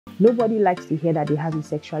Nobody likes to hear that they have a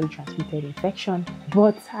sexually transmitted infection,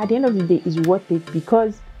 but at the end of the day, it's worth it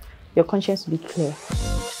because your conscience will be clear.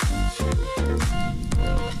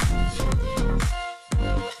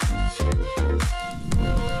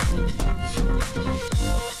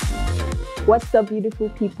 What's up, beautiful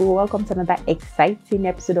people? Welcome to another exciting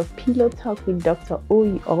episode of Pillow Talk with Dr. O.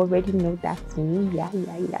 You already know that's me. Yeah.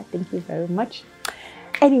 Thank you very much.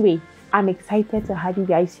 Anyway, I'm excited to have you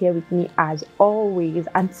guys here with me as always.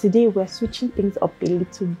 And today we're switching things up a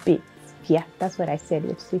little bit. Yeah, that's what I said.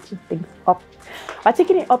 We're switching things up. We're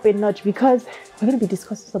taking it up a notch because we're going to be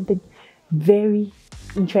discussing something very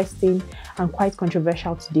interesting and quite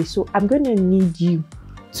controversial today. So I'm going to need you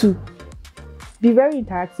to be very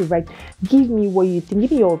interactive, right? Give me what you think.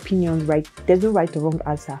 Give me your opinions, right? There's no right or wrong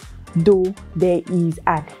answer, though there is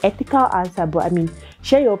an ethical answer. But I mean,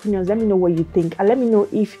 share your opinions. Let me know what you think, and let me know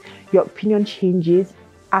if your opinion changes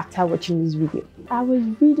after watching this video. I was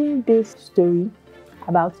reading this story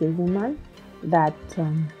about a woman that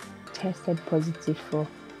tested positive for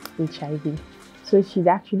HIV. So she's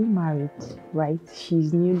actually married, right?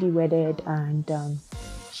 She's newly wedded, and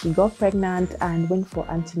she got pregnant and went for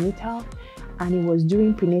antenatal. And it was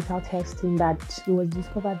during prenatal testing that it was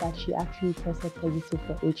discovered that she actually tested positive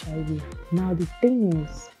for HIV. Now the thing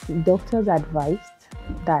is, the doctors advised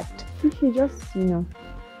that she should just,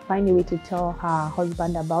 find a way to tell her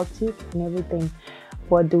husband about it and everything.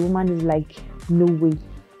 But the woman is like, no way,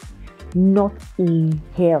 not in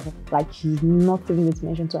hell. Like, she's not even going to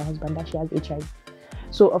mention to her husband that she has HIV.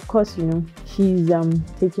 So of course, she's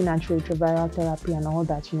taking antiretroviral therapy and all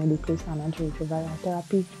that. They placed her on antiretroviral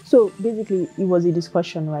therapy. So basically, it was a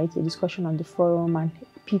discussion, right? A discussion on the forum, and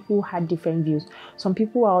people had different views. Some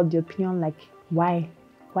people were of the opinion like, why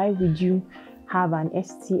would you have an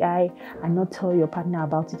STI and not tell your partner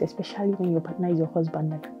about it, especially when your partner is your husband?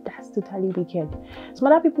 Like, that's totally wicked. Some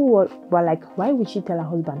other people were like, why would she tell her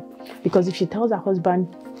husband? Because if she tells her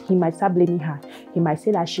husband, he might start blaming her. He might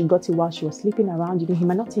say that she got it while she was sleeping around. He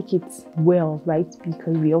might not take it well, right?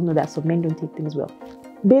 Because we all know that some men don't take things well.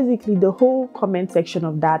 Basically, the whole comment section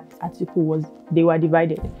of that article they were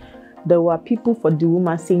divided. There were people for the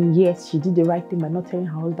woman saying, yes, she did the right thing by not telling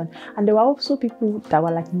her husband. And there were also people that were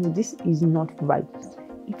like, no, this is not right.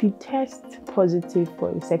 If you test positive for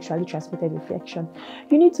a sexually transmitted infection,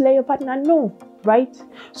 you need to let your partner know, right?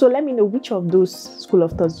 So let me know, which of those school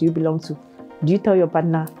of thoughts do you belong to? Do you tell your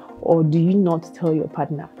partner or do you not tell your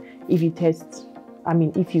partner if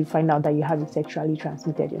you find out that you have a sexually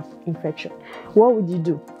transmitted infection? What would you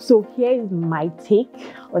do? So here's my take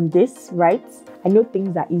on this, right? I know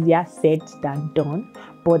things are easier said than done,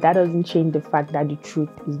 but that doesn't change the fact that the truth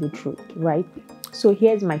is the truth, right? So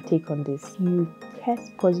here's my take on this. You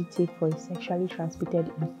test positive for a sexually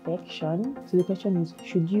transmitted infection. So the question is,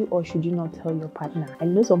 should you or should you not tell your partner? I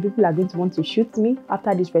know some people are going to want to shoot me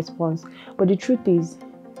after this response, but the truth is,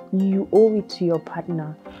 you owe it to your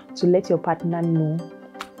partner to let your partner know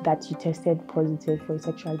that you tested positive for a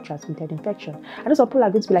sexually transmitted infection. I know some people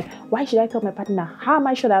are going to be like, why should I tell my partner? How am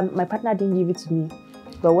I sure that my partner didn't give it to me?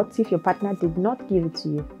 But what if your partner did not give it to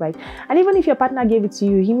you, right? And even if your partner gave it to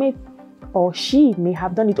you, he may or she may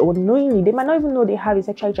have done it unknowingly. They might not even know they have a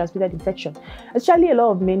sexually transmitted infection. Actually, a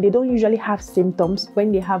lot of men, they don't usually have symptoms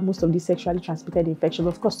when they have most of these sexually transmitted infections.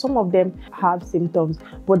 Of course, some of them have symptoms,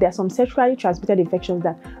 but there are some sexually transmitted infections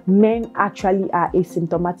that men actually are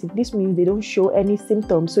asymptomatic. This means they don't show any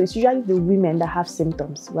symptoms. So it's usually the women that have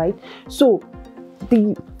symptoms, right? So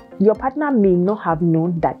your partner may not have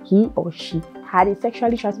known that he or she had a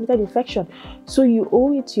sexually transmitted infection. So you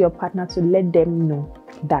owe it to your partner to let them know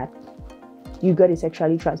that you got a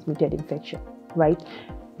sexually transmitted infection, right?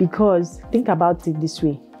 Because think about it this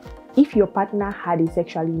way. If your partner had a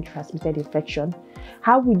sexually transmitted infection,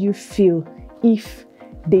 how would you feel if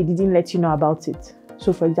they didn't let you know about it?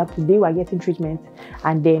 So for example, they were getting treatment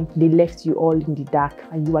and then they left you all in the dark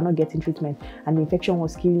and you were not getting treatment and the infection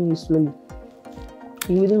was killing you slowly.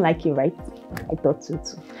 You wouldn't like it, right? I thought so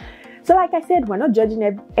too. So like I said, we're not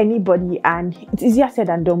judging anybody, and it's easier said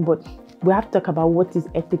than done, but we have to talk about what is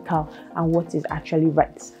ethical and what is actually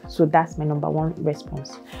right. So that's my number one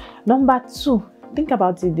response. Number two, think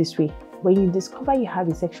about it this way. When you discover you have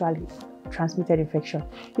a sexually transmitted infection,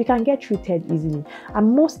 you can get treated easily.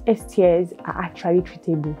 And most STIs are actually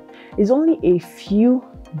treatable. There's only a few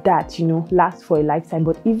that, last for a lifetime.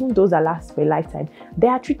 But even those that last for a lifetime,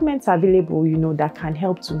 there are treatments available, that can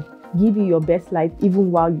help to give you your best life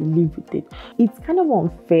even while you live with it. It's kind of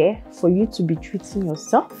unfair for you to be treating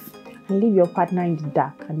yourself and leave your partner in the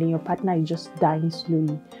dark, and then your partner is just dying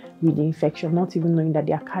slowly with the infection, not even knowing that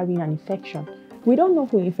they are carrying an infection, We don't know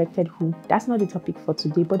who infected who. That's not the topic for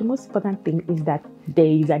today. But the most important thing is that there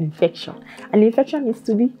is an infection. And the infection needs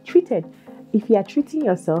to be treated. If you are treating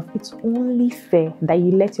yourself, it's only fair that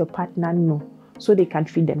you let your partner know so they can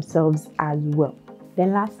treat themselves as well.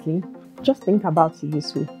 Then lastly, just think about it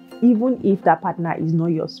this way. Even if that partner is not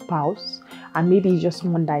your spouse, and maybe it's just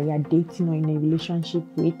someone that you're dating or in a relationship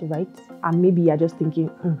with, right? And maybe you're just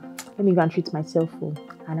thinking, let me go and treat myself, and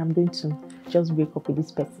I'm going to just break up with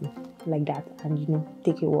this person like that and,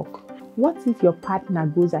 take a walk. What if your partner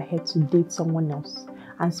goes ahead to date someone else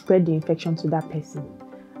and spread the infection to that person?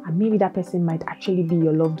 And maybe that person might actually be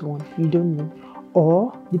your loved one. You don't know.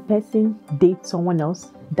 Or the person dates someone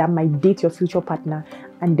else that might date your future partner,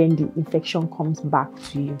 and then the infection comes back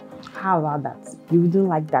to you. How about that? You wouldn't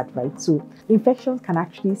like that, right? So infections can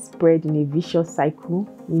actually spread in a vicious cycle.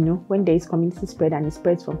 When there is community spread and it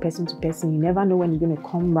spreads from person to person, you never know when you're going to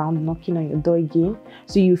come round knocking on your door again.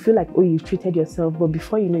 So you feel like, you've treated yourself, but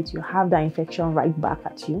before you know it, you have that infection right back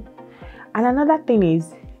at you. And another thing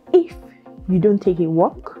is, if you don't take a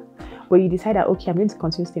walk, but you decide that, okay, I'm going to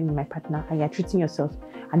continue staying with my partner, and you're treating yourself,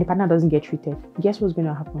 and the partner doesn't get treated, guess what's going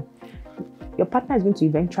to happen? Your partner is going to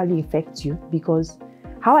eventually infect you, because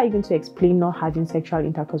how are you going to explain not having sexual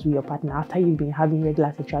intercourse with your partner after you've been having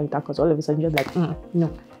regular sexual intercourse? All of a sudden, you're just like,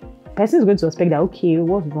 no. Person is going to suspect that, okay,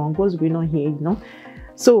 what's wrong? What's going on here?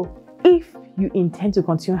 So if you intend to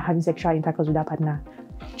continue having sexual intercourse with that partner,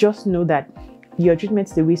 just know that your treatment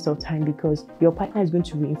is a waste of time, because your partner is going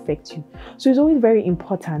to reinfect you. So it's always very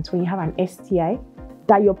important when you have an STI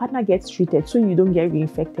that your partner gets treated so you don't get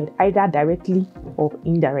reinfected, either directly or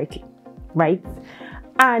indirectly, right?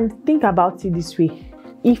 And think about it this way.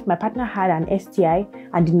 If my partner had an STI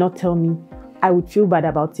and did not tell me, I would feel bad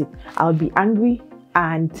about it. I would be angry,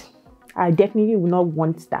 and I definitely would not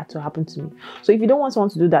want that to happen to me. So if you don't want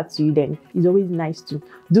someone to do that to you, then it's always nice to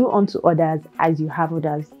do unto others as you have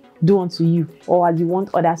others do unto you, or as you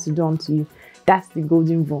want others to do unto you. That's the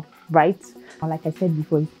golden rule, right? And like I said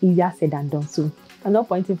before, it's easier said than done. So I'm not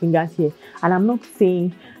pointing fingers here, and I'm not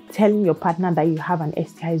saying telling your partner that you have an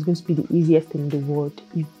STI is going to be the easiest thing in the world.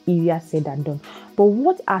 It's easier said than done. But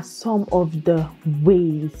what are some of the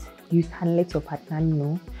ways you can let your partner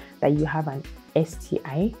know that you have an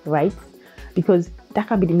STI, right? Because that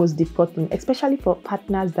can be the most difficult thing, especially for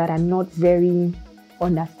partners that are not very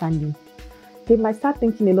understanding. They might start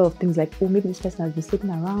thinking a lot of things like, maybe this person has been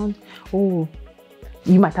sleeping around.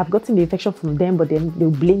 You might have gotten the infection from them, but then they'll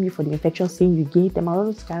blame you for the infection, saying you gave them, all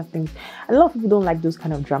those kind of things. A lot of people don't like those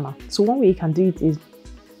kind of drama. So one way you can do it is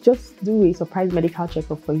just do a surprise medical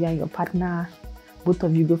checkup for you and your partner. Both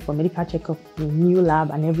of you go for medical checkup in a new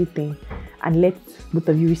lab and everything, and let both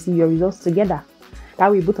of you receive your results together.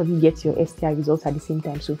 That way, both of you get your STI results at the same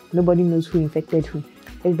time. So nobody knows who infected who.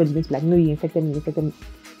 Everybody's going to be like, no, you infected me, you infected me.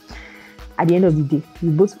 At the end of the day, you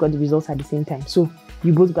both got the results at the same time. So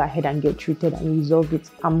you both go ahead and get treated and resolve it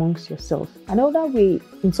amongst yourself. Another way,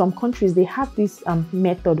 in some countries, they have this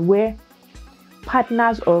method where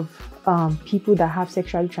partners of people that have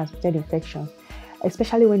sexually transmitted infection,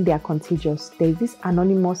 especially when they are contagious, there's this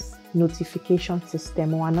anonymous notification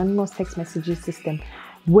system or anonymous text messaging system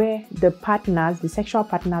where the sexual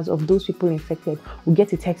partners of those people infected will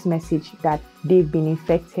get a text message that they've been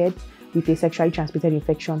infected with a sexually transmitted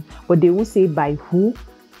infection, but they won't say by who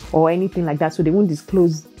or anything like that. So they won't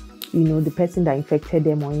disclose, the person that infected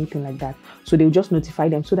them or anything like that. So they'll just notify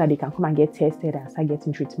them so that they can come and get tested and start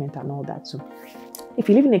getting treatment and all that. So if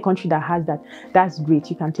you live in a country that has that, that's great.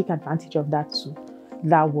 You can take advantage of that too.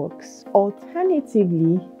 That works.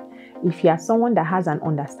 Alternatively, if you are someone that has an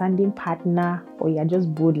understanding partner, or you're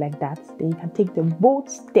just bored like that, then you can take the bold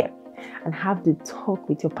step and have the talk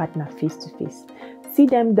with your partner face to face. Sit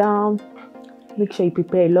them down, make sure you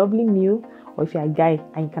prepare a lovely meal, or if you're a guy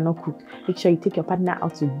and you cannot cook, make sure you take your partner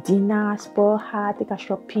out to dinner, spoil her, take her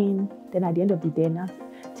shopping. Then at the end of the dinner,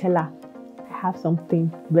 tell her, I have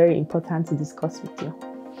something very important to discuss with you.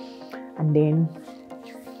 And then,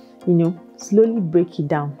 slowly break it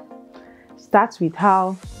down. Start with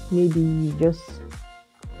how maybe you just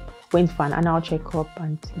went for an annual checkup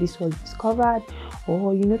and this was discovered,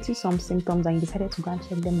 or you noticed some symptoms and you decided to go and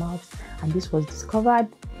check them out and this was discovered,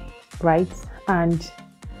 right? And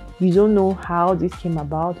you don't know how this came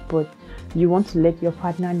about, but you want to let your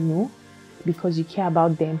partner know because you care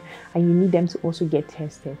about them and you need them to also get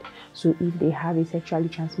tested. So if they have a sexually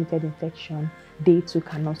transmitted infection, they too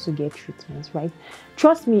can also get treatment, right?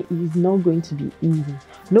 Trust me, it is not going to be easy.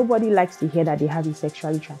 Nobody likes to hear that they have a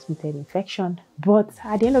sexually transmitted infection, but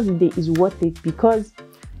at the end of the day, it's worth it because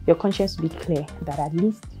your conscience will be clear that at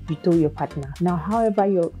least you told your partner. Now, however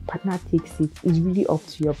your partner takes it is really up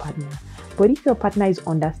to your partner. But if your partner is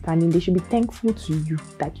understanding, they should be thankful to you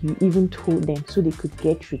that you even told them so they could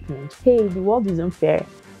get treatment. Hey, the world isn't fair.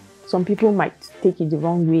 Some people might take it the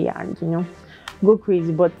wrong way and, go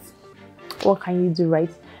crazy. But what can you do, right?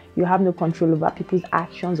 You have no control over people's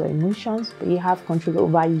actions or emotions, but you have control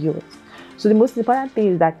over yours. So the most important thing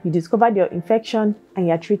is that you discovered your infection and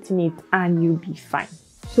you're treating it, and you'll be fine.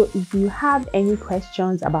 So if you have any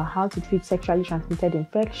questions about how to treat sexually transmitted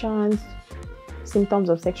infections, symptoms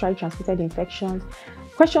of sexually transmitted infections,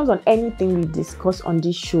 questions on anything we discuss on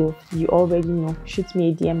this show, you already know, shoot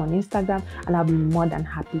me a DM on Instagram and I'll be more than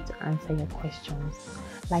happy to answer your questions.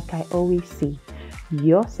 Like I always say,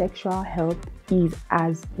 your sexual health is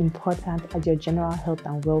as important as your general health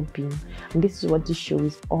and well-being, and this is what this show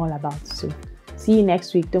is all about. So see you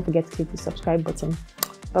next week. Don't forget to click the subscribe button.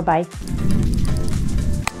 Bye bye.